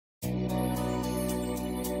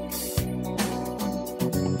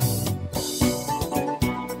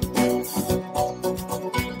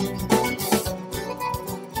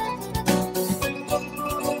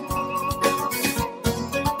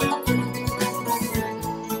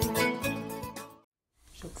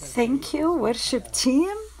Thank you, worship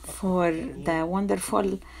team, for the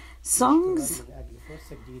wonderful songs.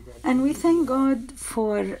 And we thank God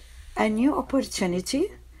for a new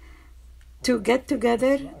opportunity to get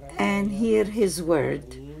together and hear His word.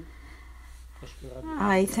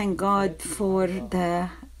 I thank God for the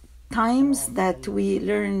times that we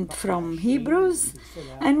learned from Hebrews,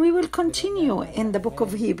 and we will continue in the book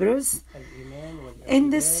of Hebrews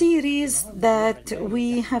in the series that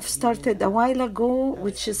we have started a while ago,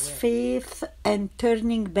 which is Faith and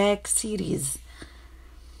Turning Back series.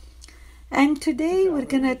 And today we're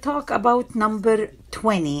going to talk about number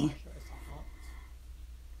 20.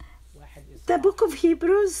 The book of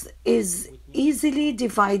Hebrews is easily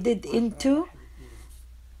divided into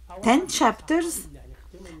 10 chapters,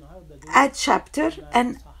 a chapter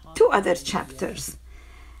and 2 other chapters.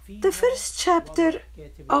 The first chapter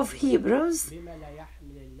of Hebrews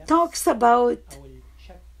talks about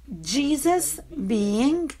Jesus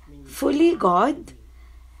being fully God,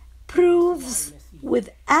 proves with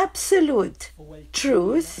absolute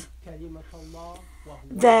truth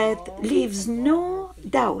that leaves no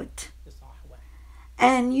doubt,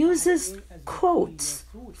 and uses quotes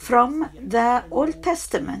from the Old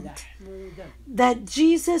Testament that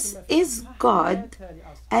Jesus is God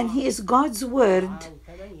and He is God's Word.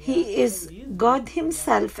 He is God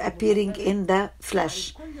Himself appearing in the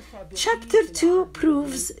flesh. Chapter 2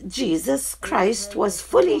 proves Jesus Christ was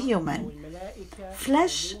fully human,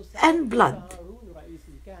 flesh and blood.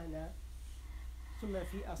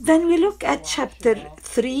 Then we look at chapter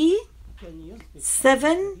 3,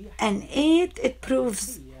 7 and 8. It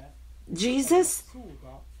proves Jesus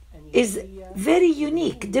is very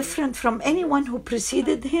unique, different from anyone who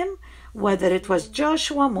preceded Him, whether it was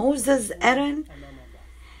Joshua, Moses, Aaron.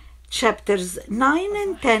 Chapters 9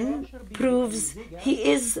 and 10 proves He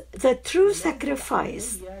is the true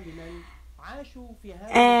sacrifice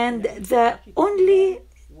and the only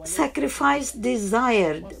sacrifice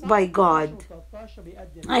desired by God.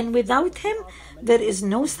 And without Him, there is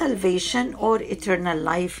no salvation or eternal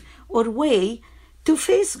life or way to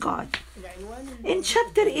face God. In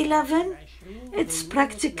chapter 11, it's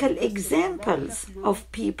practical examples of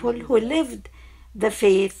people who lived the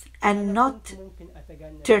faith and not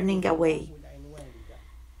turning away.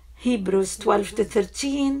 Hebrews 12 to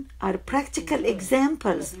 13 are practical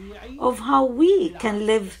examples of how we can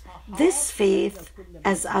live this faith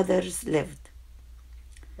as others lived.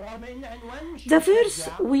 The verse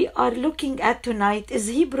we are looking at tonight is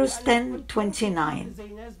Hebrews 10:29.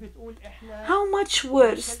 How much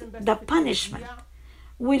worse the punishment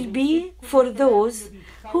will be for those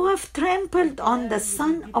who have trampled on the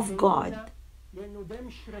Son of God.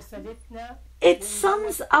 It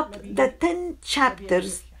sums up the 10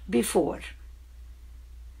 chapters before.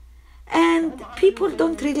 And people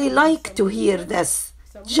don't really like to hear this,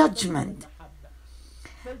 judgment.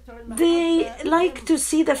 They like to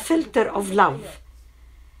see the filter of love.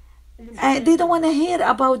 They don't want to hear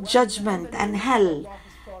about judgment and hell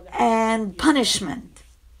and punishment.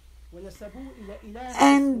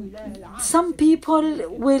 And some people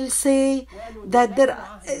will say that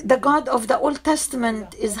the God of the Old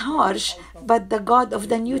Testament is harsh, but the God of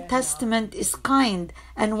the New Testament is kind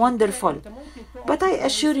and wonderful. But I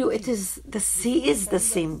assure you, He is the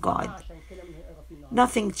same God.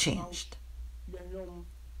 Nothing changed.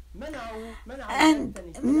 And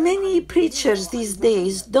many preachers these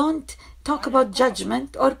days don't talk about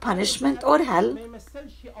judgment or punishment or hell,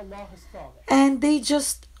 and they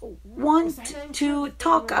just want to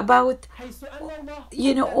talk about,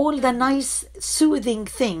 all the nice, soothing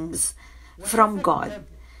things from God.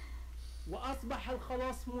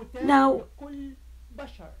 Now,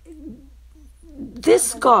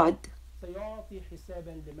 this God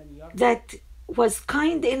that was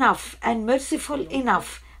kind enough and merciful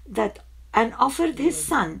enough and offered His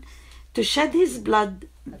Son to shed His blood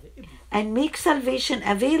and make salvation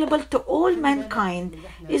available to all mankind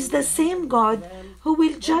is the same God who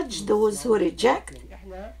will judge those who reject,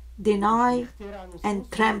 deny,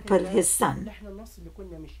 and trample His Son.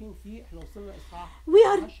 We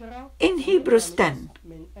are in Hebrews 10,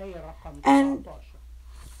 and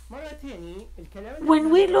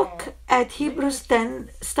when we look at Hebrews 10,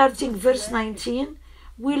 starting verse 19,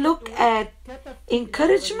 we look at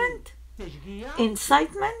encouragement,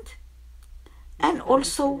 incitement, and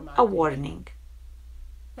also a warning.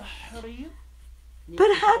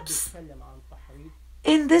 Perhaps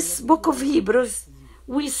in this book of Hebrews,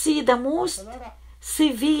 we see the most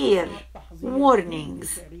severe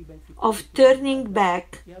warnings of turning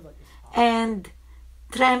back and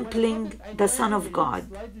trampling the Son of God.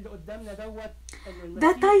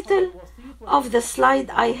 The title of the slide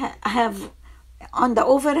I have on the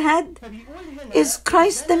overhead is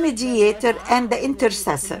Christ the mediator and the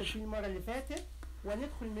intercessor.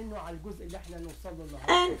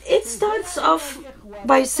 And it starts off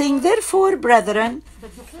by saying, therefore, brethren,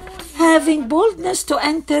 having boldness to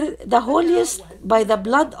enter the holiest by the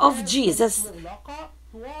blood of Jesus,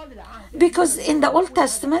 because in the Old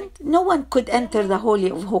Testament, no one could enter the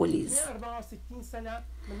Holy of Holies.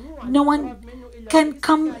 No one can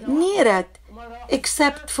come near it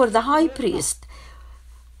except for the high priest.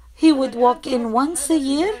 He would walk in once a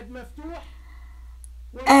year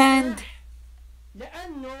and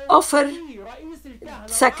offer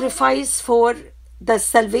sacrifice for the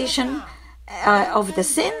salvation of the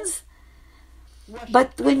sins.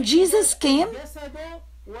 But when Jesus came,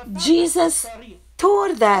 Jesus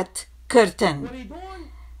tore that curtain.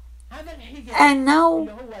 And now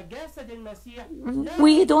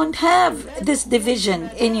we don't have this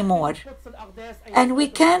division anymore. And we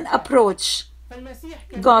can approach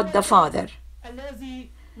God the Father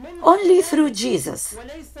only through Jesus.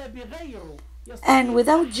 And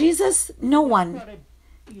without Jesus, no one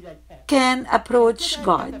can approach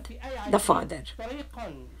God the Father.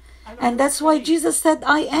 And that's why Jesus said,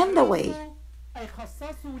 I am the way.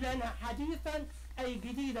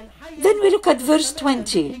 Then we look at verse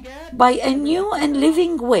 20. By a new and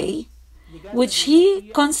living way, which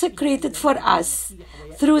he consecrated for us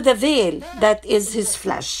through the veil that is his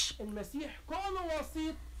flesh.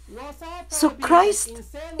 So Christ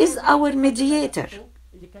is our mediator.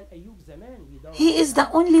 He is the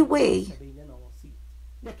only way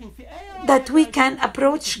that we can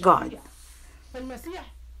approach God.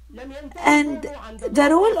 And the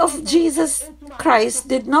role of Jesus Christ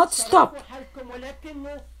did not stop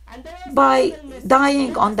by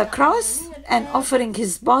dying on the cross and offering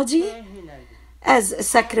his body as a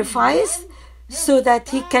sacrifice so that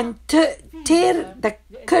he can tear the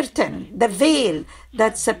curtain, the veil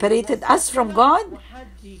that separated us from God.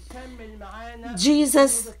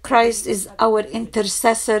 Jesus Christ is our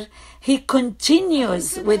intercessor. He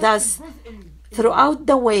continues with us throughout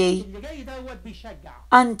the way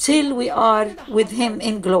until we are with him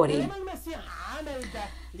in glory.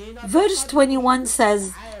 Verse 21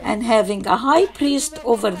 says, and having a high priest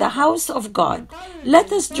over the house of God,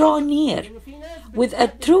 let us draw near with a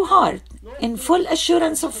true heart in full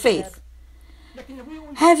assurance of faith,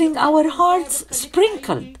 having our hearts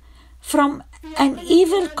sprinkled from an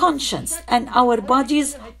evil conscience and our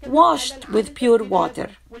bodies washed with pure water.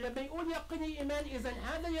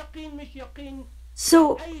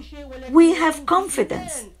 So we have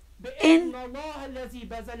confidence in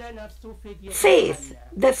faith,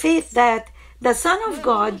 the faith that the Son of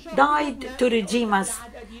God died to redeem us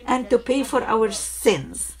and to pay for our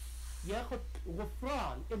sins.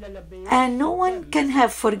 And no one can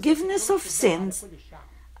have forgiveness of sins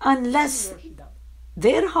unless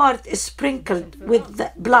their heart is sprinkled with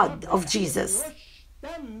the blood of Jesus.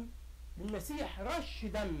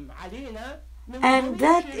 And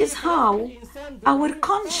that is how our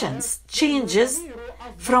conscience changes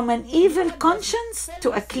from an evil conscience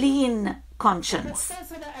to a clean conscience,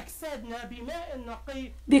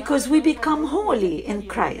 because we become holy in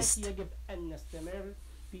Christ.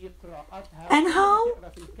 And how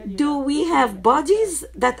do we have bodies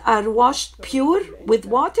that are washed pure with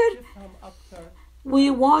water? We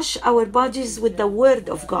wash our bodies with the Word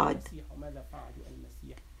of God.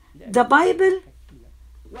 The Bible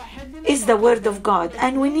is the Word of God,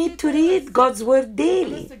 and we need to read God's Word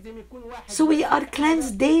daily, so we are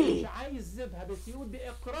cleansed daily.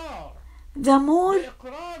 The more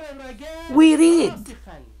we read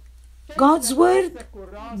God's Word,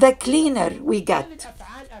 the cleaner we get.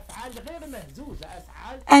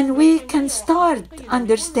 And we can start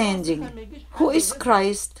understanding who is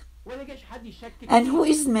Christ and who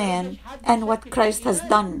is man and what Christ has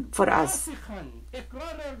done for us.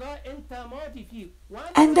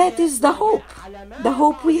 And that is the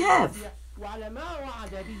hope we have.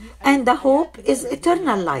 And the hope is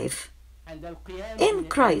eternal life in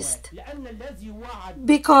Christ.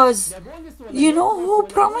 Because you know who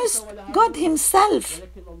promised? God himself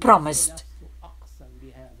promised.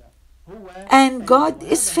 And God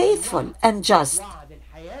is faithful and just.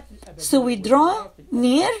 So we draw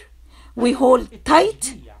near, we hold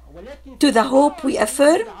tight to the hope we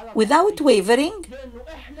affirm without wavering.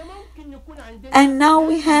 And now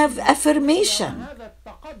we have affirmation.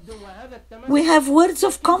 We have words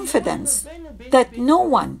of confidence that no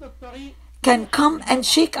one can come and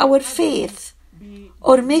shake our faith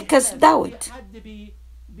or make us doubt.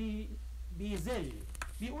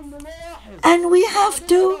 And we have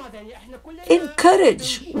to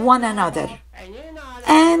encourage one another.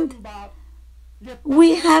 And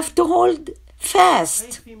we have to hold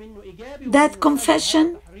fast that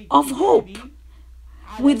confession of hope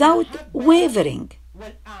without wavering,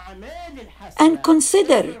 and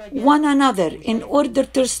consider one another in order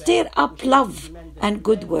to stir up love and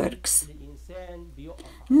good works,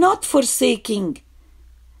 not forsaking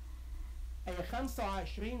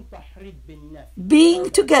being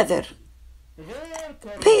together.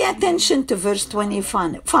 Pay attention to verse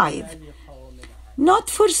 25. Not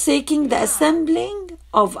forsaking the assembling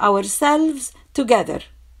of ourselves together.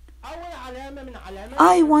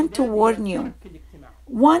 I want to warn you,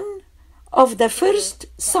 one of the first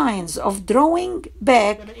signs of drawing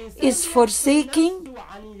back is forsaking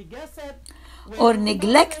or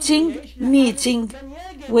neglecting meeting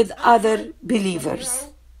with other believers.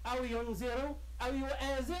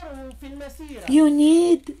 You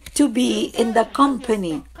need to be in the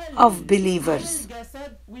company of believers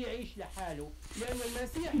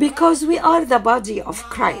because we are the body of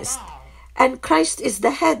Christ, and Christ is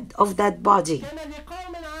the head of that body.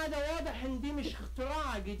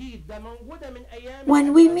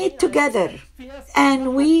 When we meet together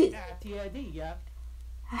and we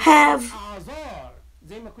have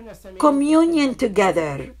communion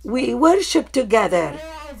together, we worship together,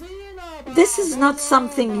 this is not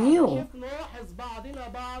something new,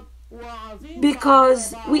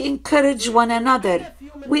 because we encourage one another,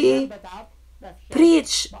 we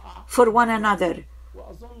preach for one another,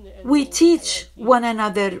 we teach one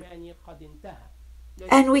another,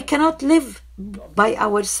 and we cannot live by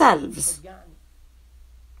ourselves.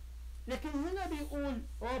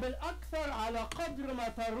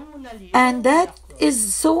 And that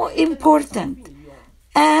is so important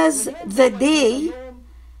as the day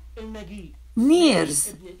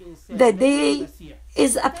nears. The day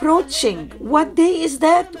is approaching. What day is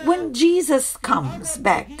that? When Jesus comes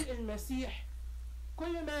back.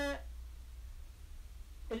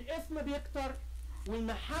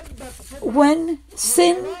 When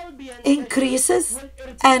sin increases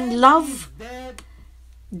and love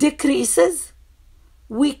decreases,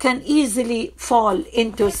 we can easily fall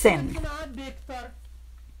into sin.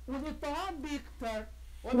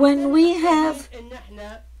 When we have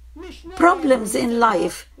problems in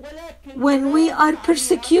life, when we are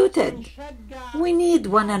persecuted, we need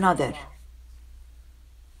one another.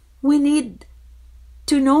 We need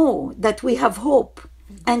to know that we have hope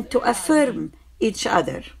and to affirm each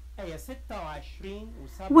other.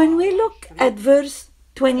 When we look at verse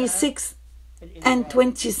 26 and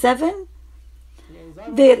 27,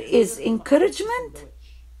 there is encouragement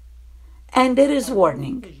and there is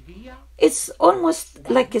warning. It's almost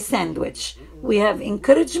like a sandwich. We have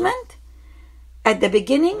encouragement at the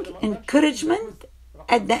beginning, encouragement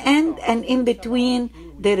at the end, and in between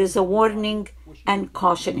there is a warning and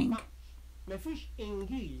cautioning.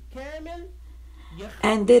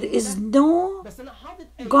 And there is no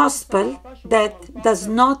gospel that does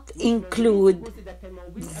not include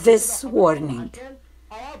this warning.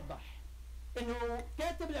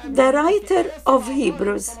 The writer of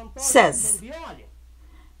Hebrews says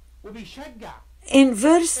in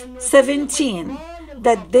verse 17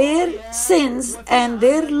 that their sins and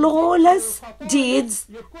their lawless deeds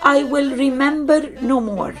I will remember no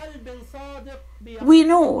more. We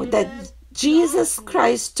know that Jesus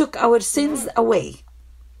Christ took our sins away.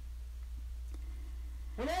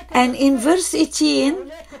 And in verse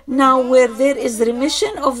 18, now where there is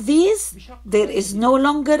remission of these, there is no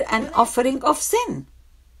longer an offering of sin.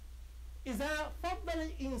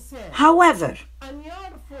 However,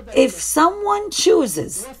 if someone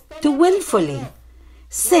chooses to willfully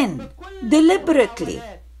sin, deliberately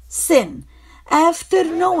sin, after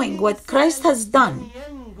knowing what Christ has done,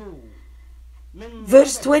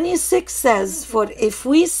 verse 26 says, for if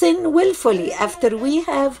we sin willfully after we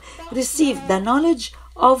have received the knowledge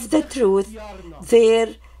of the truth,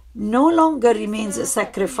 there no longer remains a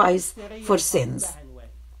sacrifice for sins.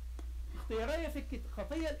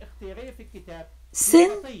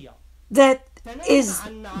 Sin that is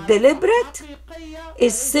deliberate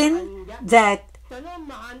is sin that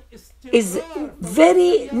is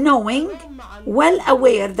very knowing, well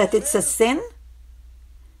aware that it's a sin,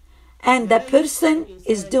 and the person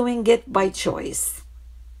is doing it by choice.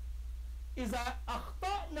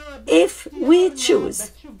 If we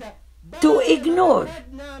choose to ignore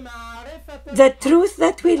the truth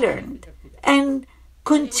that we learned and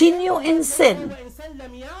continue in sin,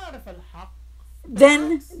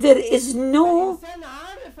 then there is no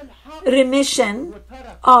remission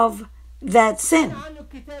of that sin.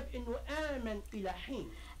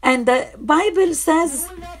 And the Bible says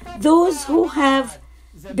those who have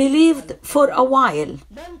believed for a while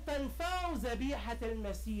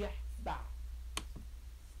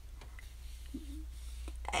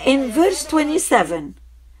In verse 27,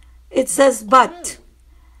 it says, but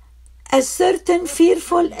a certain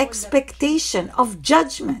fearful expectation of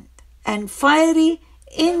judgment and fiery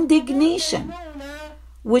indignation,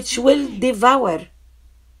 which will devour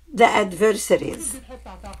the adversaries.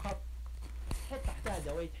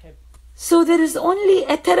 So there is only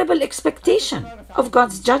a terrible expectation of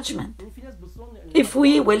God's judgment if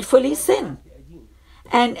we willfully sin,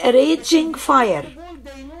 and a raging fire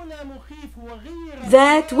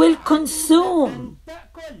that will consume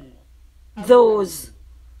those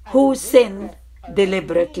who sin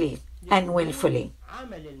deliberately and willfully.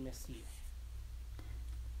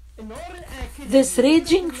 This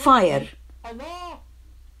raging fire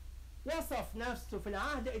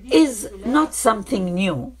is not something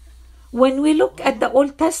new. When we look at the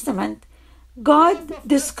Old Testament, God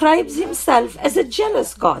describes himself as a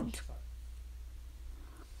jealous God.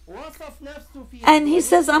 And he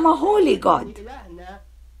says, I'm a holy God.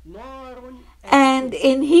 And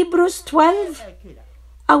in Hebrews 12,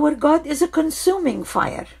 our God is a consuming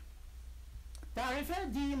fire.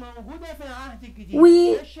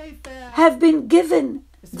 We have been given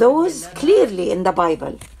those clearly in the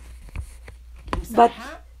Bible. But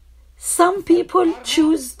some people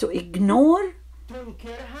choose to ignore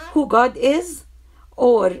who God is,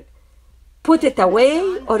 or put it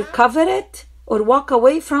away, or cover it, or walk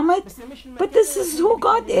away from it. But this is who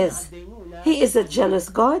God is. He is a jealous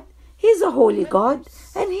God, he is a holy God,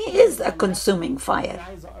 and he is a consuming fire.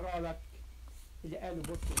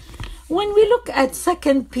 When we look at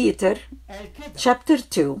 2 Peter chapter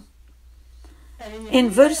 2, in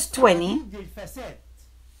verse 20,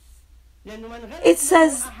 it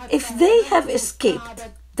says, if they have escaped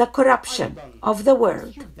the corruption of the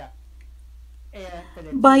world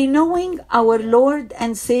by knowing our Lord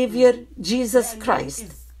and Savior Jesus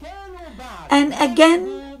Christ, and again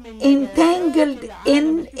entangled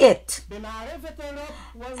in it,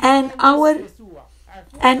 and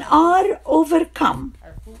are overcome.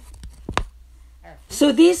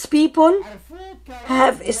 So these people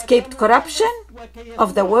have escaped corruption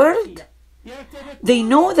of the world. They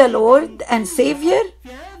know the Lord and Savior,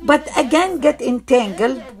 but again get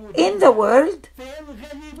entangled in the world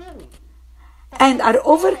and are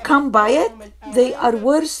overcome by it. They are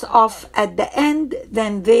worse off at the end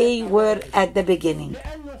than they were at the beginning.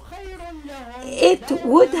 It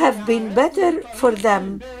would have been better for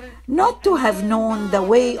them not to have known the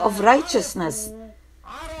way of righteousness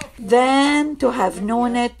than to have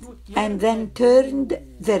known it and then turned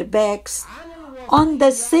their backs on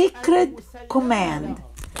the sacred command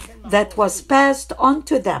that was passed on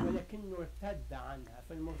to them.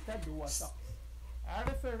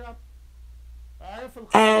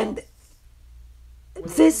 And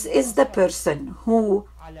this is the person who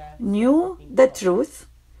knew the truth.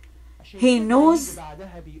 He knows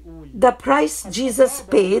the price Jesus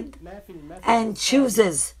paid and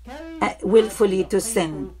chooses willfully to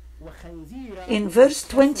sin. In verse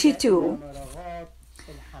 22,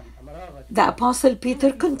 the Apostle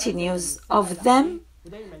Peter continues, of them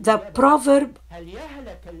the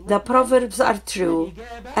proverbs are true.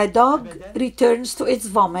 A dog returns to its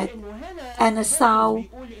vomit, and a sow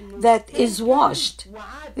that is washed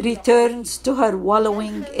returns to her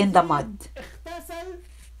wallowing in the mud.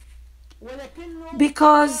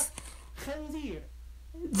 Because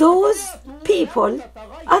those people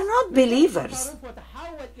are not believers.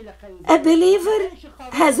 A believer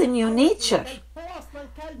has a new nature.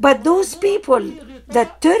 But those people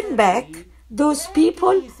that turn back, those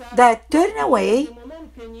people that turn away,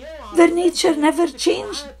 their nature never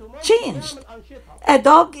changed. A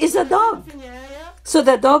dog is a dog. So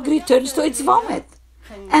the dog returns to its vomit.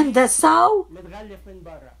 And the sow,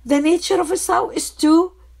 the nature of a sow is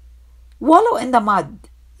to wallow in the mud,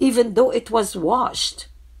 even though it was washed.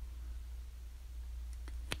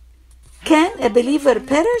 Can a believer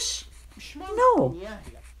perish? No.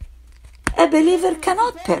 A believer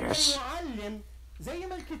cannot perish.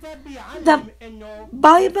 The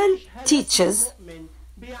Bible teaches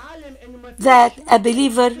that a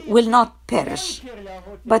believer will not perish,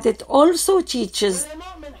 but it also teaches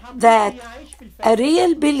that a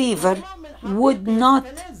real believer would not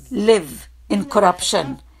live in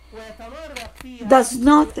corruption, does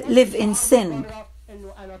not live in sin,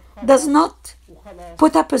 does not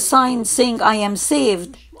put up a sign saying, I am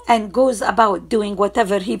saved, and goes about doing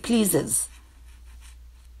whatever he pleases.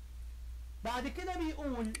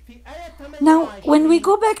 Now, when we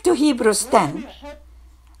go back to Hebrews 10,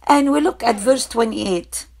 and we look at verse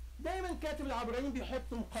 28,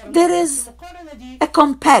 there is a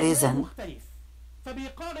comparison.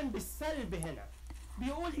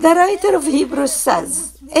 The writer of Hebrews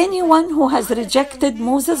says, anyone who has rejected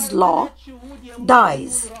Moses' law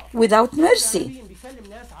dies without mercy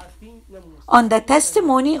on the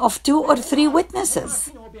testimony of 2 or 3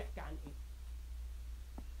 witnesses.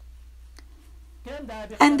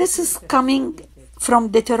 And this is coming from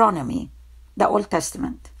Deuteronomy, the Old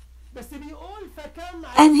Testament.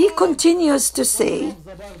 And he continues to say,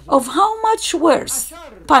 of how much worse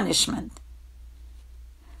punishment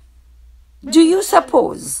do you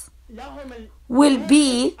suppose will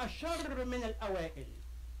be,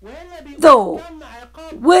 though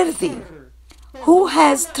worthy, who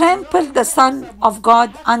has trampled the Son of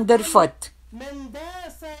God underfoot?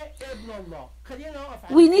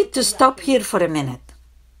 We need to stop here for a minute.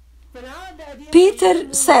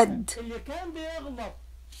 Peter said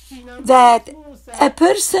that a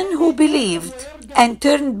person who believed and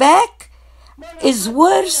turned back is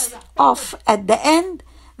worse off at the end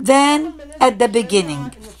than at the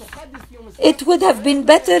beginning. It would have been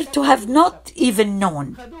better to have not even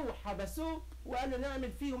known.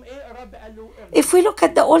 If we look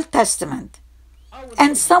at the Old Testament,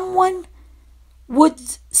 and someone would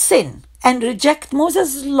sin and reject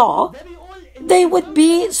Moses' law, they would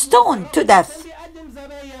be stoned to death.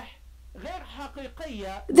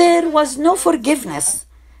 There was no forgiveness.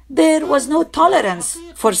 There was no tolerance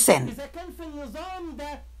for sin.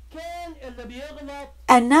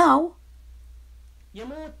 And now,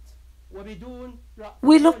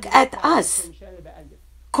 we look at us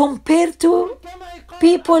compared to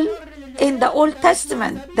people in the Old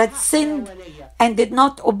Testament that sinned and did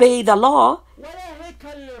not obey the law.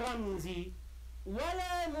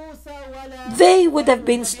 They would have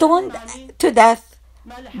been stoned to death,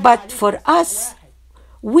 but for us,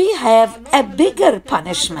 we have a bigger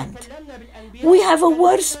punishment. We have a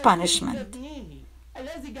worse punishment.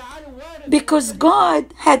 Because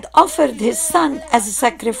God had offered His Son as a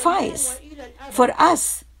sacrifice for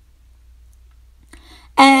us.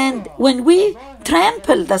 And when we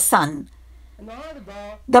trample the Son,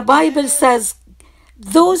 the Bible says,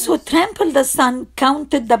 those who trample the Son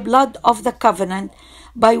counted the blood of the covenant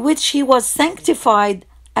by which He was sanctified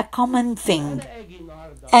a common thing,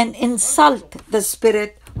 and insult the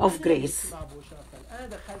Spirit of grace.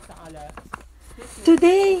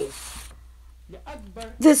 Today,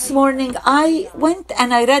 this morning, I went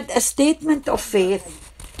and I read a statement of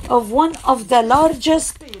faith of one of the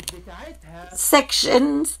largest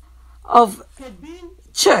sections of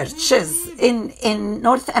churches in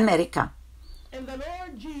North America.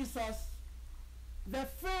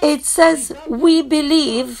 It says, we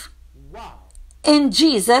believe in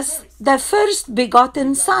Jesus, the first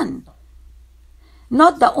begotten Son,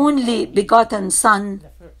 not the only begotten Son.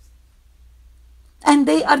 And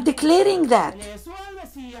they are declaring that.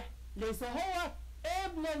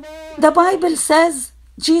 The Bible says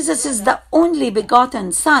Jesus is the only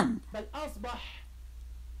begotten Son.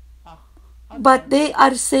 But they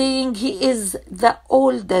are saying He is the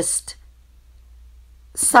oldest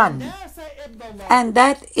Son. And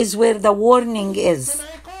that is where the warning is.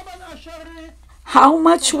 How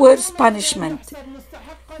much worse punishment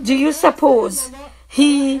do you suppose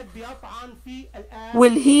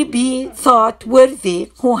will he be thought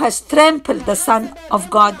worthy who has trampled the Son of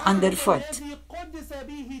God underfoot?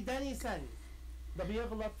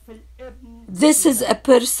 This is a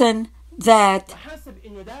person that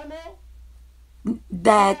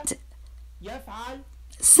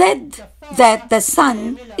said that the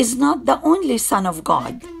Son is not the only Son of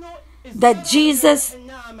God, that Jesus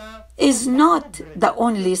is not the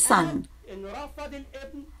only Son,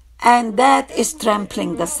 and that is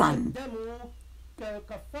trampling the Son.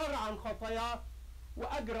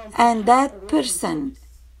 And that person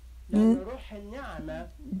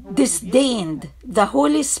disdained the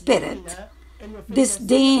Holy Spirit,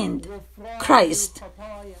 disdained Christ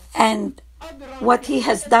and what He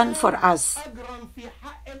has done for us.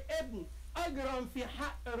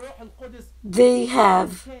 They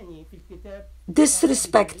have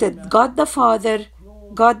disrespected God the Father,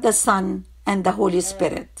 God the Son, and the Holy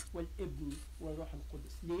Spirit.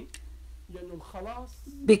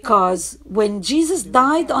 Because when Jesus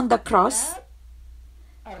died on the cross,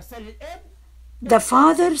 the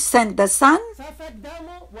Father sent the Son.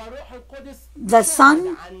 The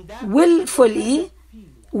Son willingly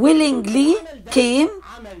came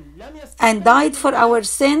and died for our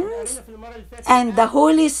sins, and the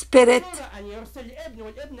Holy Spirit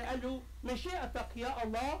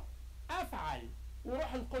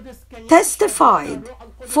testified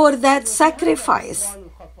for that sacrifice.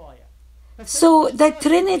 So the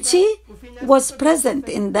Trinity was present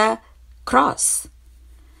in the cross.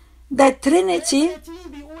 The Trinity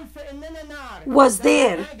was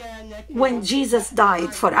there when Jesus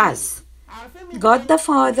died for us. God the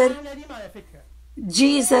Father,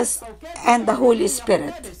 Jesus, and the Holy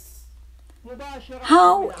Spirit.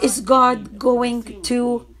 How is God going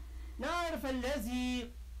to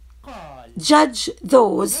judge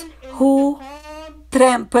those who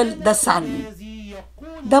trample the Son?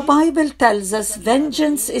 The Bible tells us,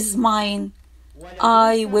 "Vengeance is mine,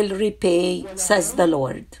 I will repay," says the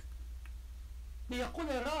Lord.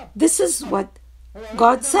 This is what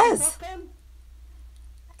God says.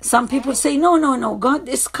 Some people say, no, God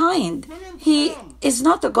is kind. He is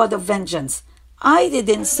not a God of vengeance. I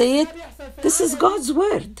didn't say it. This is God's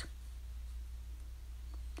word.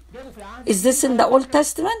 Is this in the Old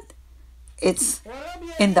Testament? It's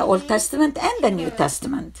in the Old Testament and the New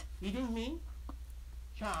Testament.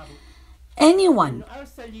 Anyone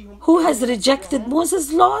who has rejected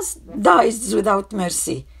Moses' laws dies without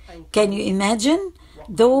mercy. Can you imagine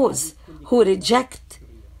those who reject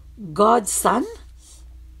God's Son?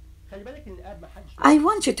 I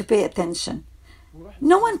want you to pay attention.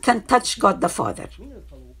 No one can touch God the Father.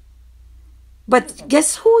 But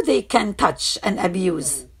guess who they can touch and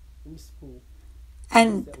abuse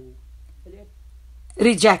and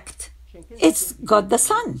reject? It's God the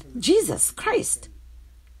Son, Jesus Christ.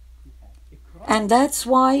 And that's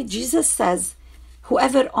why Jesus says,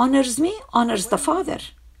 "Whoever honors me honors the Father.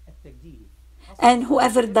 And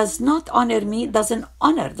whoever does not honor me doesn't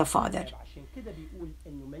honor the Father."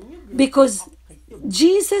 Because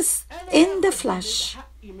Jesus in the flesh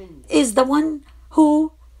is the one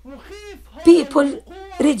who people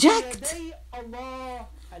reject.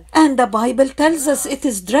 And the Bible tells us it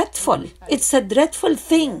is dreadful. It's a dreadful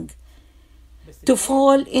thing to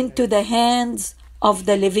fall into the hands of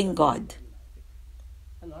the living God.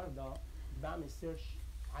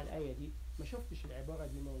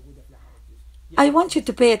 I want you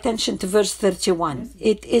to pay attention to verse 31.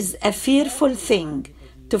 It is a fearful thing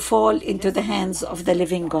to fall into the hands of the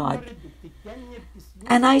living God.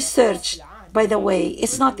 And I searched, by the way,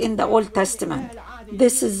 it's not in the Old Testament.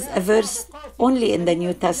 This is a verse only in the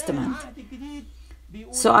New Testament.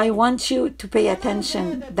 So I want you to pay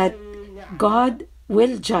attention that God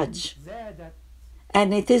will judge.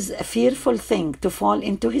 And it is a fearful thing to fall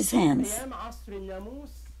into his hands.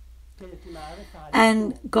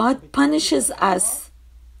 And God punishes us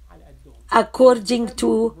according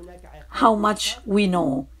to how much we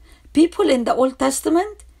know. People in the Old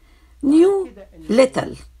Testament knew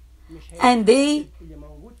little, and they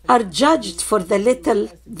are judged for the little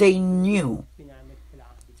they knew.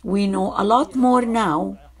 We know a lot more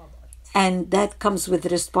now, and that comes with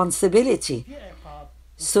responsibility.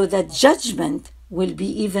 So that judgment will be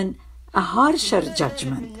even a harsher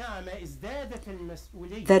judgment.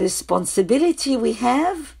 The responsibility we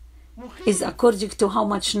have is according to how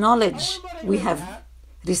much knowledge we have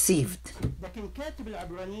received.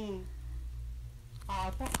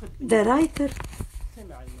 The writer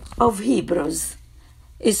of Hebrews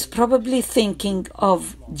is probably thinking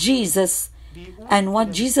of Jesus and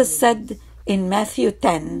what Jesus said in Matthew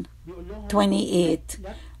 10:28,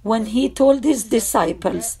 when he told his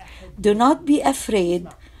disciples, "Do not be afraid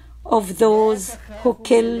of those who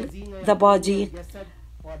kill the body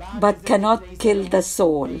but cannot kill the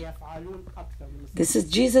soul." This is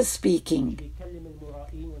Jesus speaking.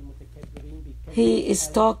 He is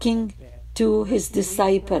talking to his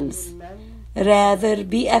disciples. Rather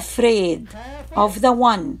be afraid of the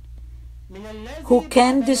one who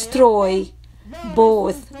can destroy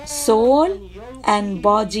both soul and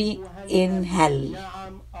body in hell.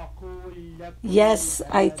 Yes,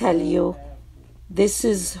 I tell you, this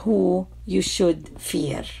is who you should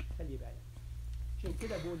fear.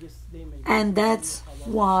 And that's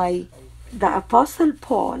why the Apostle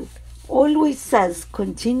Paul always says,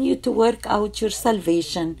 continue to work out your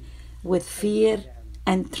salvation with fear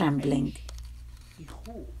and trembling.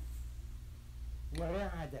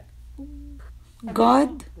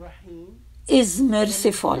 God is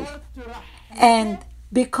merciful, and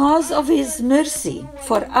because of his mercy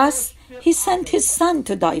for us, he sent his Son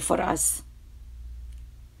to die for us.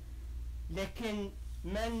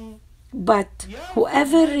 But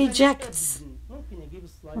whoever rejects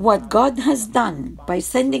what God has done by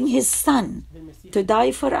sending his Son to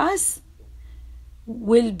die for us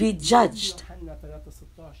will be judged.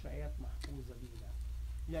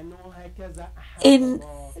 In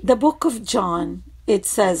the book of John, it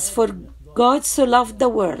says, "For God so loved the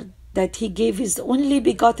world that he gave his only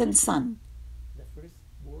begotten Son."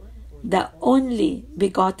 The only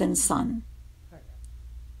begotten Son.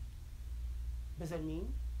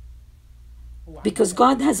 Because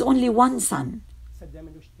God has only one Son.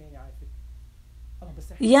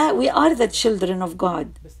 Yeah, we are the children of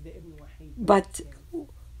God, but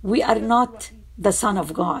we are not the Son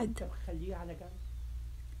of God.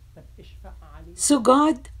 So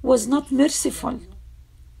God was not merciful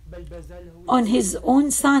on his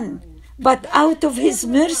own Son, but out of his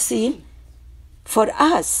mercy for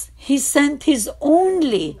us, he sent his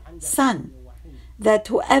only Son, that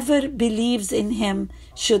whoever believes in him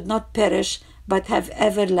should not perish but have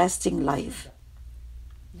everlasting life.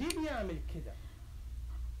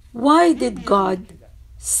 Why did God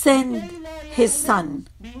send his Son?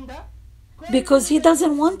 Because he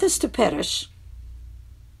doesn't want us to perish.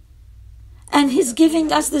 And he's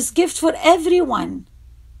giving us this gift for everyone.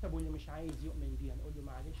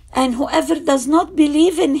 And whoever does not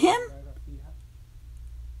believe in him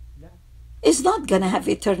is not going to have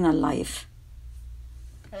eternal life.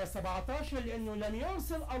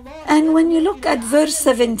 And when you look at verse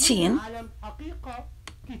 17,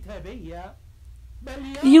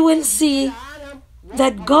 you will see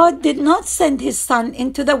that God did not send his Son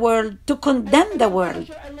into the world to condemn the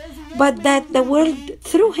world, but that the world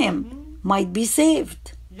through him might be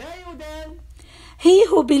saved. He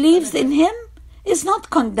who believes in him is not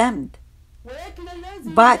condemned.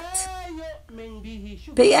 But,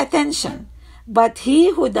 pay attention, but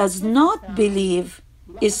he who does not believe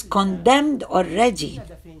is condemned already.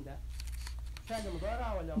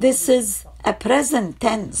 This is a present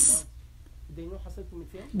tense,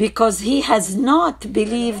 because he has not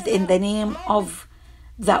believed in the name of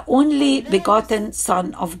the only begotten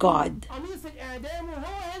Son of God.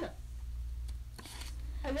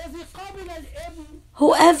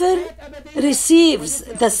 Whoever receives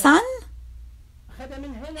the Son,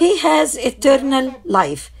 he has eternal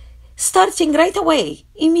life, starting right away,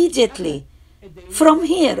 immediately, from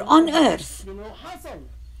here on earth.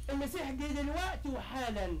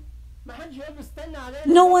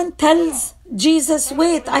 No one tells Jesus,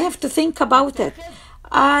 wait, I have to think about it.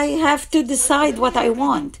 I have to decide what I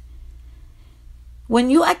want. When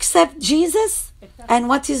you accept Jesus and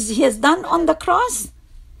what he has done on the cross,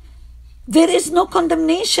 there is no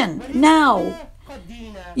condemnation now.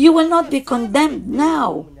 You will not be condemned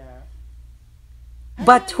now.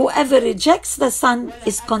 But whoever rejects the Son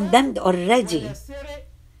is condemned already,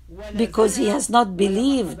 because he has not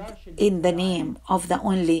believed in the name of the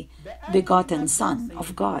only begotten Son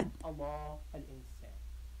of God.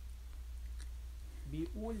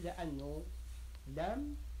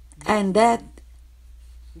 And that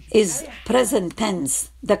is present tense.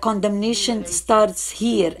 The condemnation starts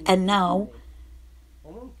here and now,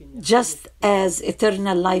 just as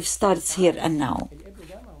eternal life starts here and now.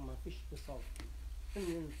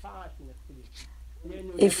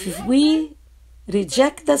 If we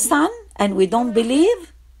reject the Son and we don't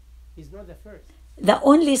believe, the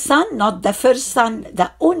only Son, not the first Son,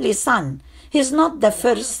 the only Son. He's not the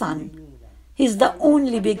first Son. He's the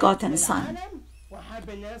only begotten Son.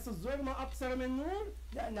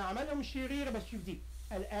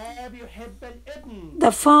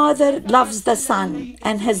 The Father loves the Son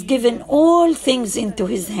and has given all things into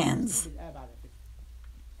his hands.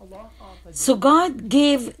 So God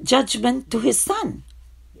gave judgment to his Son,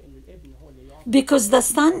 because the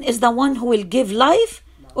Son is the one who will give life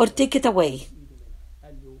or take it away.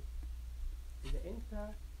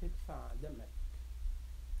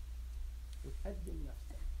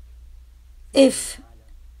 If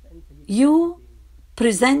you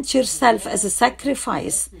present yourself as a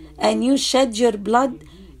sacrifice and you shed your blood,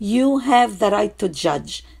 you have the right to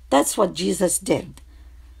judge. That's what Jesus did.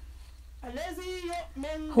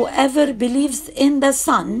 Whoever believes in the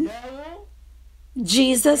Son,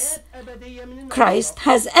 Jesus Christ,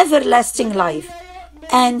 has everlasting life.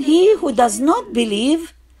 And he who does not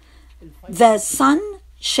believe the Son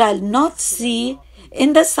shall not see,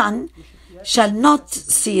 in the Son shall not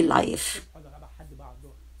see life.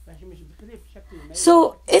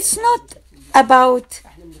 So it's not about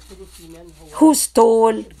who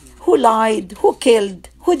stole, who lied, who killed,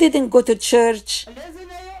 who didn't go to church.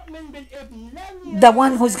 The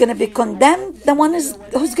one who's going to be condemned,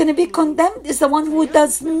 who's going to be condemned is the one who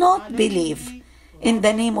does not believe in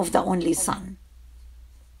the name of the only Son.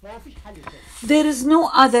 There is no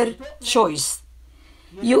other choice.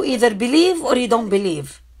 You either believe or you don't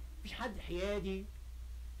believe.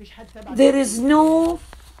 There is no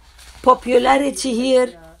popularity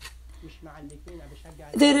here.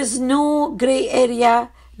 There is no gray area.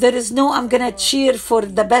 There is no I'm going to cheer for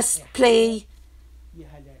the best play.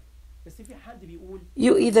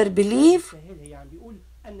 You either believe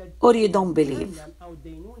or you don't believe.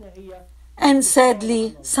 And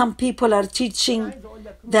sadly, some people are teaching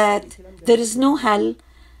that there is no hell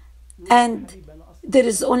and there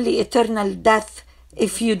is only eternal death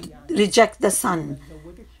if you reject the Son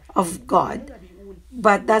of God.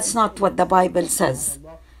 But that's not what the Bible says.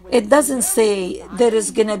 It doesn't say there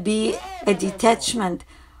is going to be a detachment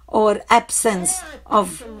or absence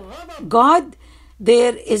of God.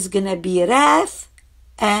 There is going to be wrath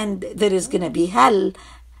and there is going to be hell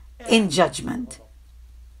in judgment.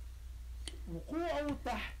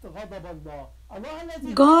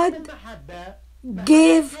 God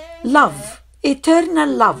gave love, eternal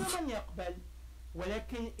love,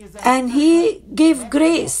 and He gave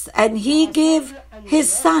grace, and He gave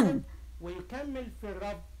His Son.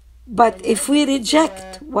 But if we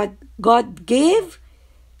reject what God gave,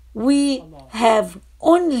 we have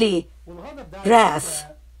only wrath,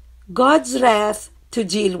 God's wrath to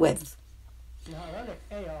deal with.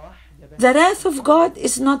 The wrath of God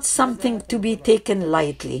is not something to be taken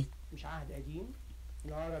lightly.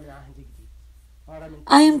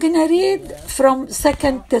 I am going to read from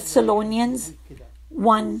 2 Thessalonians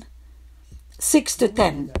 1, 6 to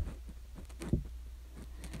 10.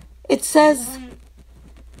 It says,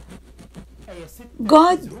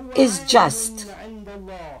 God is just.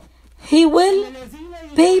 He will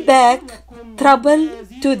pay back trouble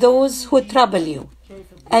to those who trouble you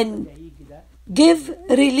and give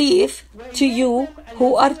relief to you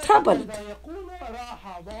who are troubled,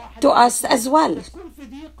 to us as well.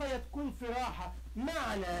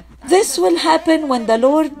 This will happen when the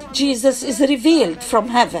Lord Jesus is revealed from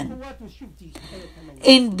heaven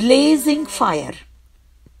in blazing fire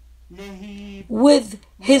with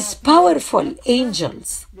His powerful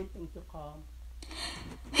angels.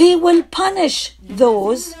 He will punish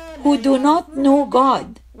those who do not know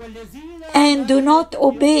God and do not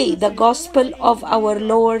obey the gospel of our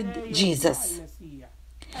Lord Jesus.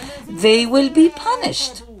 They will be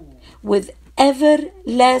punished with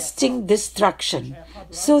everlasting destruction.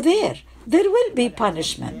 So there will be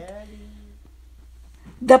punishment.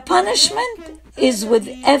 The punishment is with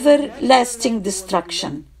everlasting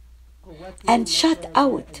destruction and shut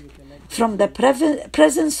out from the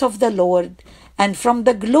presence of the Lord and from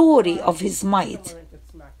the glory of His might.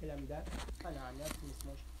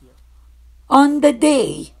 On the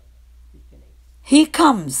day He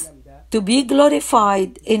comes to be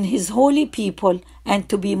glorified in His holy people and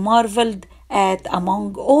to be marveled at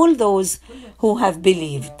among all those who have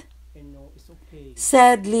believed.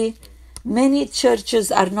 Sadly, many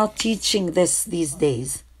churches are not teaching this these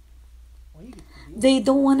days. They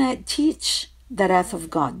don't want to teach the wrath of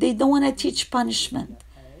God. They don't want to teach punishment.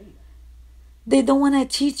 They don't want to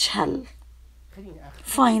teach hell.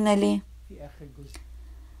 Finally,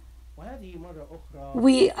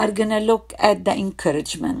 we are going to look at the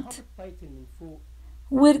encouragement.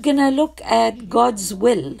 We're going to look at God's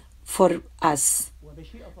will for us.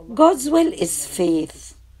 God's will is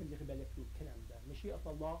faith,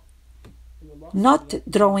 not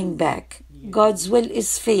drawing back. God's will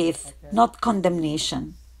is faith, not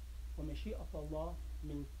condemnation.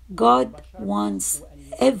 God wants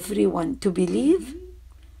everyone to believe.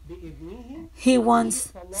 He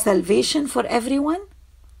wants salvation for everyone.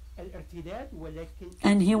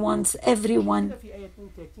 And He wants everyone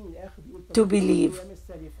to believe.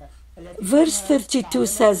 Verse 32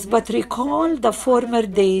 says, "But recall the former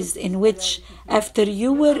days in which, after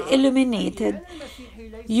you were illuminated,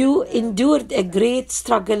 you endured a great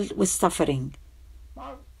struggle with suffering,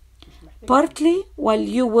 partly while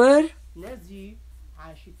you were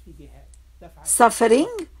suffering."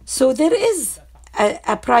 So there is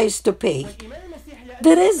a price to pay.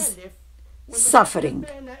 There is suffering.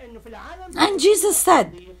 And Jesus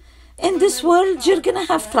said, in this world you're going to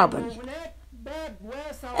have trouble.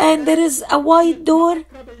 And there is a wide door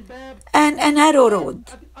and a narrow road.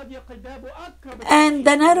 And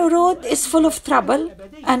the narrow road is full of trouble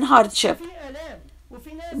and hardship.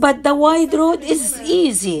 But the wide road is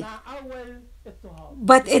easy.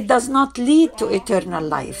 But it does not lead to eternal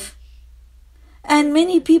life. And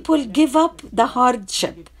many people give up the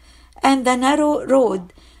hardship and the narrow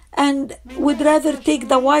road and would rather take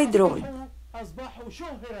the wide road.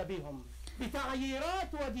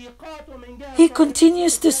 He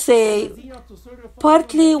continues to say,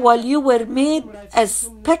 partly while you were made a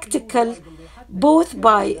spectacle both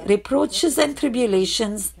by reproaches and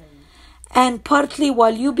tribulations, and partly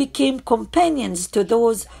while you became companions to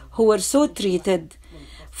those who were so treated,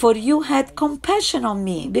 for you had compassion on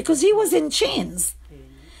me, because he was in chains.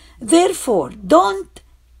 Therefore, don't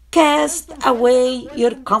cast away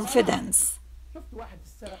your confidence,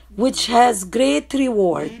 which has great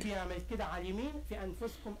reward.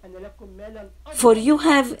 For you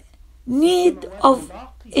have need of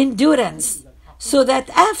endurance, so that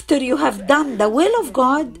after you have done the will of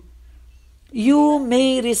God, you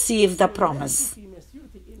may receive the promise.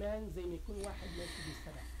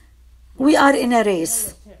 we are in a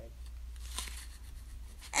race.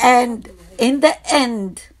 And in the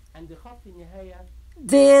end,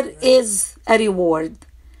 there is a reward.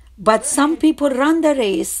 But some people run the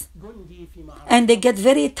race and they get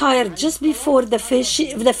very tired just before the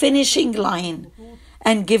finishing line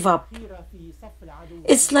and give up.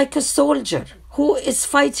 It's like a soldier who is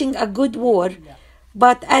fighting a good war,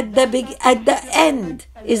 but at the end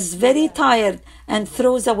is very tired and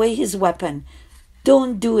throws away his weapon.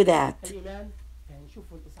 Don't do that.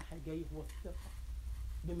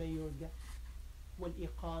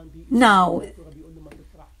 Now,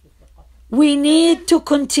 we need to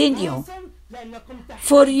continue,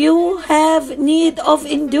 for you have need of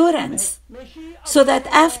endurance, so that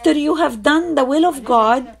after you have done the will of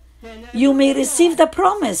God, you may receive the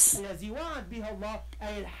promise.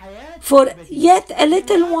 For yet a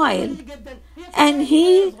little while, and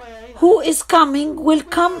he who is coming will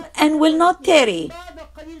come and will not tarry,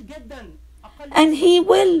 and he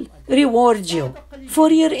will reward you for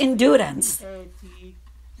your endurance,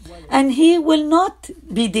 and he will not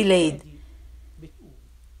be delayed.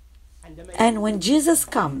 And when Jesus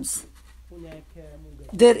comes,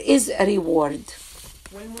 there is a reward.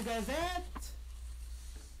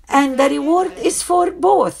 And the reward is for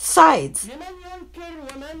both sides.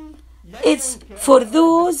 It's for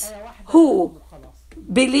those who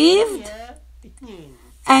believed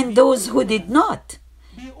and those who did not.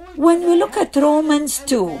 When we look at Romans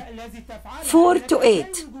 2,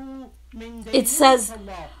 4-8, it says,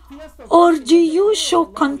 "Or do you show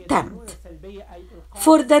contempt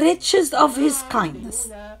for the riches of his kindness,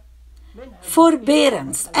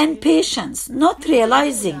 forbearance and patience, not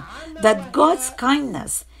realizing that God's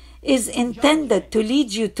kindness is intended to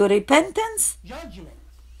lead you to repentance?"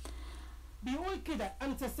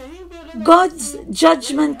 God's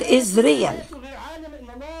judgment is real.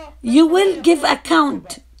 You will give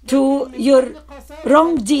account to your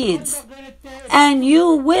wrong deeds, and you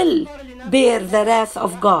will bear the wrath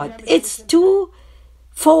of God. It's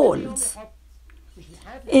twofold.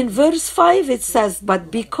 In verse 5 it says,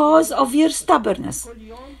 "But because of your stubbornness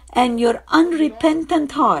and your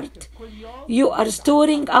unrepentant heart, you are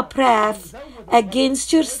storing up wrath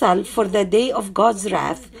against yourself for the day of God's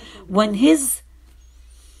wrath, when his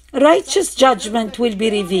righteous judgment will be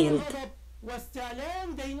revealed."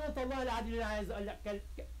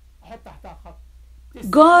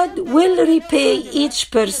 God will repay each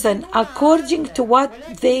person according to what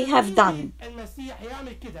they have done.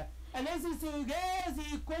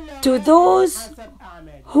 To those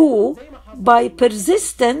who, by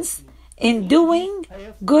persistence in doing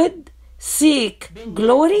good, seek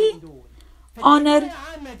glory, honor,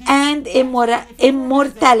 and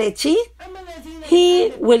immortality,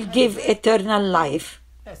 he will give eternal life.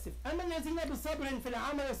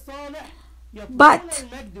 But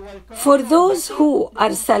for those who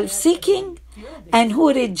are self-seeking and who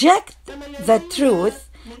reject the truth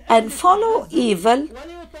and follow evil,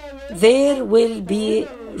 there will be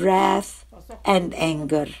wrath and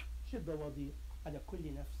anger.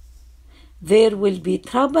 There will be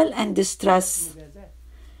trouble and distress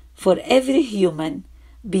for every human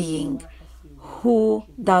being who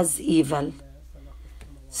does evil.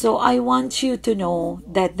 So I want you to know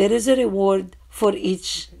that there is a reward for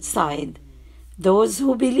each side. Those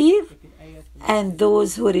who believe and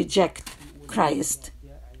those who reject Christ.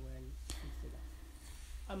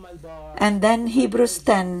 And then Hebrews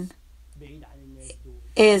 10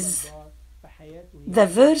 is the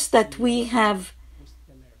verse that we have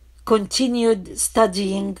continued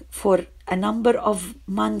studying for a number of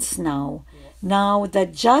months now. Now the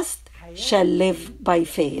just shall live by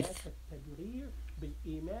faith.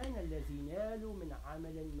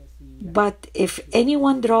 But if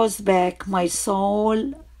anyone draws back, my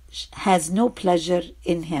soul has no pleasure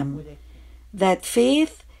in him. That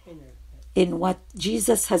faith in what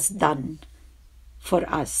Jesus has done for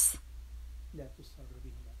us.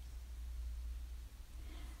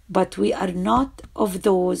 But we are not of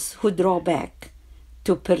those who draw back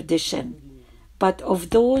to perdition, but of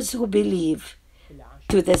those who believe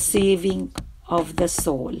to the saving of the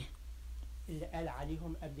soul.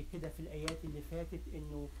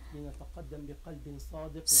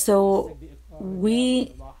 So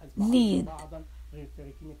we need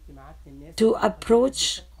to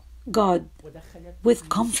approach God with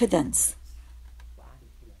confidence.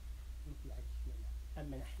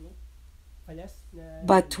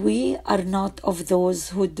 But we are not of those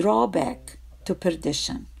who draw back to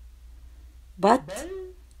perdition, but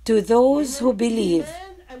to those who believe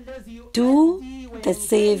to the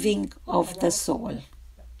saving of the soul.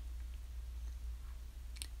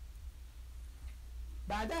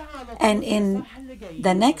 And in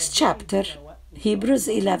the next chapter, Hebrews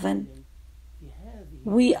 11,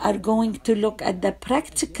 we are going to look at the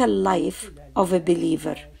practical life of a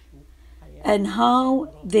believer and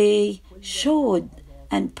how they showed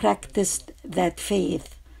and practiced that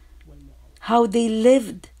faith, how they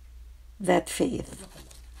lived that faith.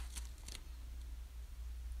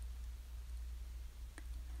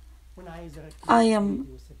 I am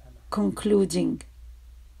concluding,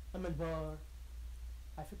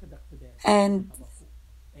 and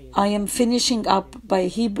I am finishing up by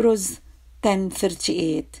Hebrews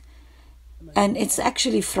 10:38, and it's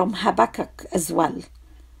actually from Habakkuk as well.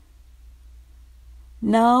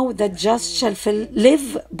 Now the just shall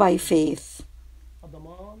live by faith.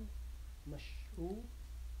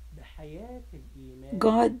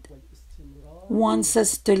 God wants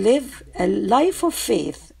us to live a life of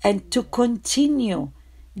faith and to continue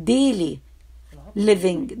daily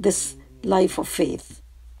living this life of faith.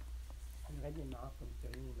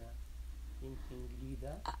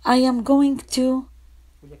 I am going to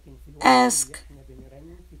ask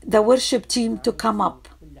the worship team to come up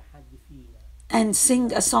and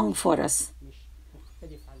sing a song for us.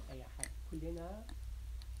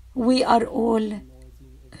 We are all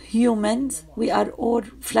humans, we are all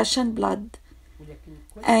flesh and blood,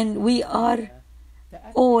 and we are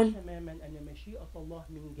all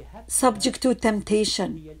subject to temptation,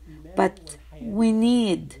 but we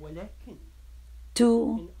need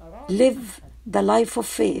to live the life of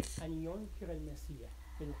faith.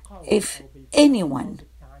 If anyone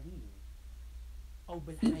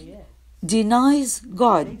denies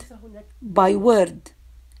God by word,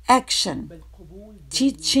 action,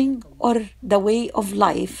 teaching, or the way of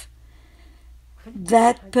life,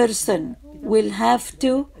 that person will have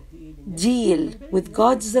to deal with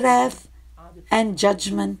God's wrath and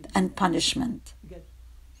judgment and punishment.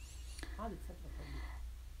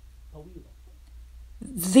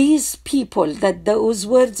 These people that those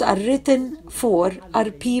words are written for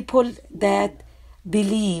are people that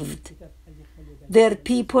believed. They're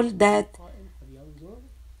people that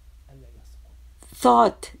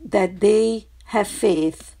thought that they have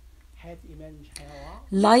faith.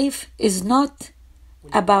 Life is not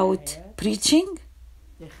about preaching.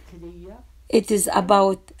 It is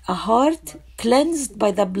about a heart cleansed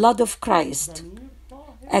by the blood of Christ,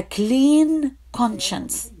 a clean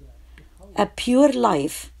conscience, a pure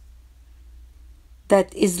life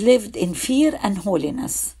that is lived in fear and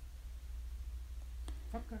holiness.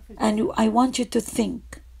 And I want you to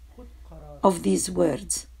think of these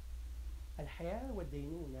words.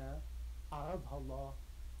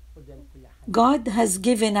 God has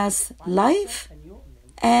given us life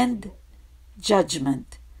and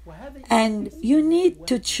judgment, and you need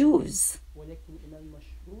to choose.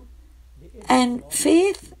 And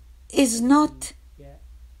faith is not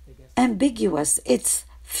ambiguous. It's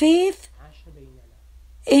faith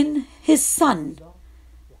in His Son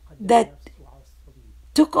that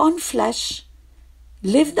took on flesh,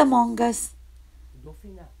 lived among us,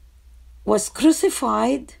 was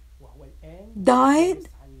crucified, died,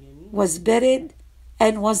 was buried,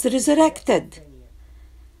 and was resurrected.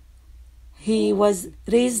 He was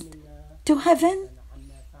raised to heaven,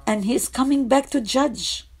 and He is coming back to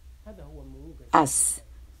judge us,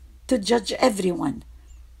 to judge everyone.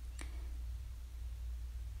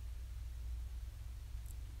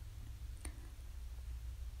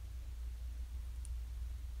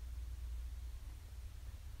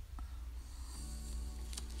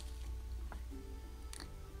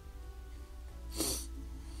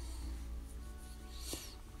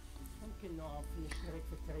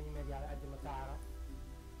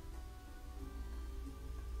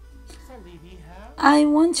 I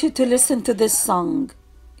want you to listen to this song.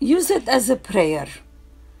 Use it as a prayer.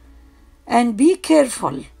 And be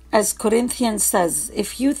careful, as Corinthians says,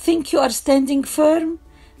 if you think you are standing firm,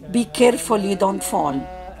 be careful you don't fall.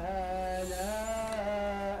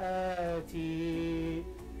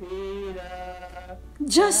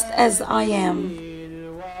 Just as I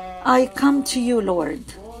am, I come to you, Lord.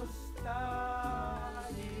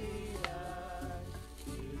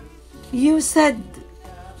 You said,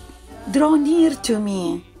 draw near to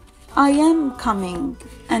me. I am coming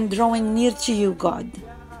and drawing near to you, God.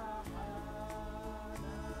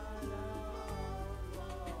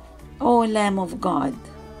 O Lamb of God.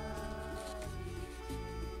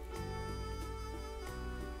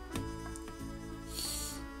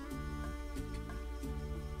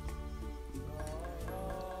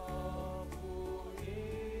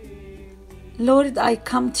 Lord, I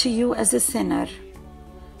come to you as a sinner.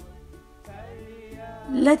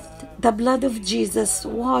 Let the blood of Jesus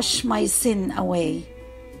wash my sin away.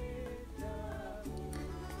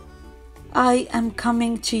 I am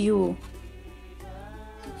coming to you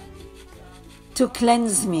to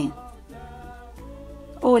cleanse me,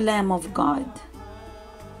 O Lamb of God.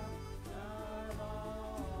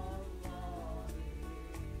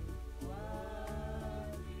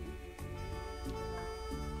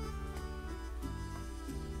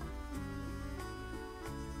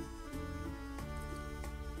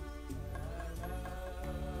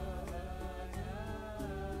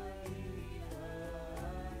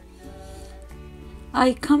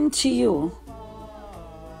 I come to you,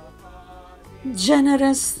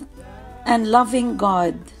 generous and loving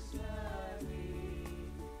God.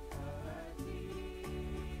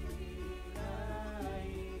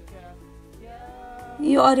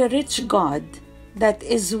 You are a rich God that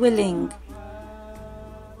is willing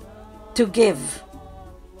to give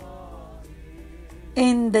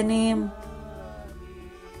in the name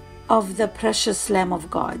of the precious Lamb of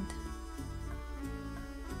God.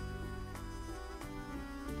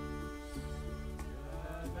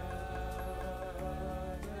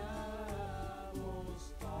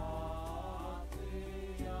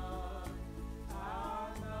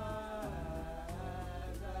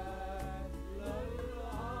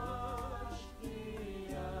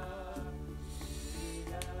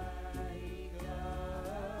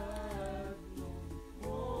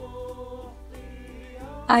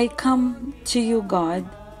 I come to you, God,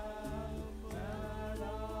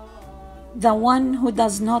 the one who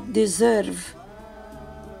does not deserve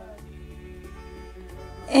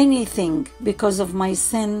anything because of my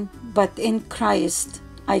sin, but in Christ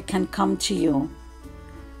I can come to you.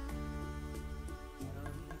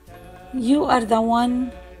 You are the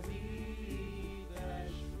one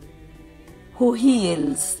who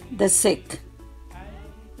heals the sick.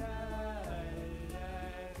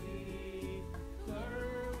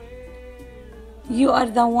 You are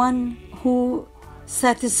the one who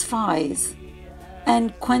satisfies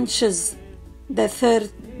and quenches the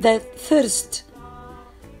thirst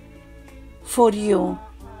for you,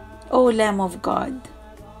 O Lamb of God.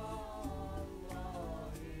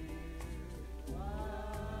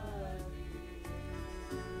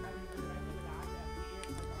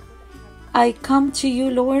 I come to you,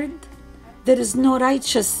 Lord. There is no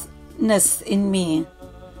righteousness in me.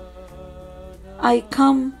 I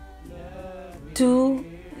come to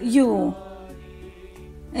you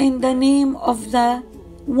in the name of the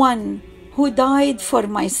one who died for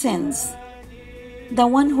my sins, the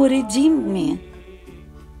one who redeemed me,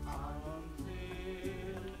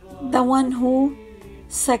 the one who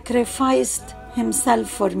sacrificed himself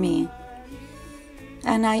for me.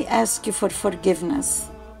 And I ask you for forgiveness,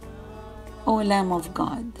 O Lamb of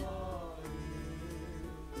God.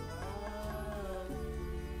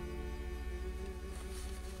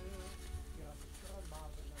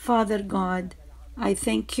 Father God, I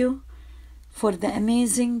thank you for the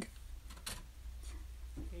amazing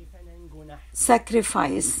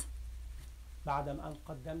sacrifice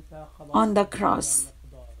on the cross.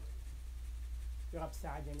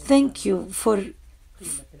 Thank you for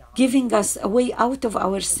giving us a way out of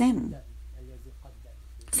our sin.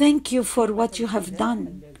 Thank you for what you have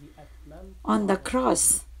done on the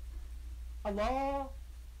cross.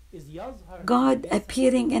 God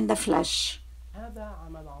appearing in the flesh.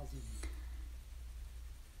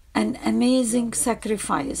 An amazing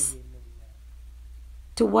sacrifice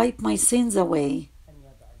to wipe my sins away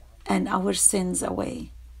and our sins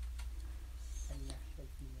away.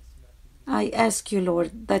 I ask you,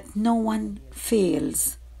 Lord, that no one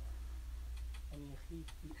fails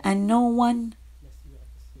and no one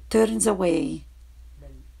turns away,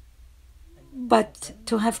 but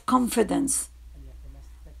to have confidence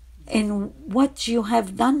in what you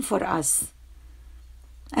have done for us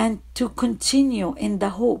and to continue in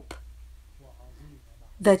the hope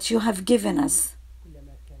that you have given us,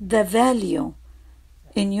 the value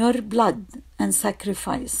in your blood and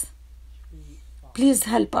sacrifice. Please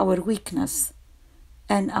help our weakness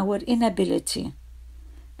and our inability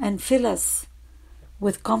and fill us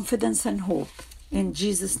with confidence and hope. In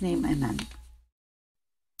Jesus' name, amen.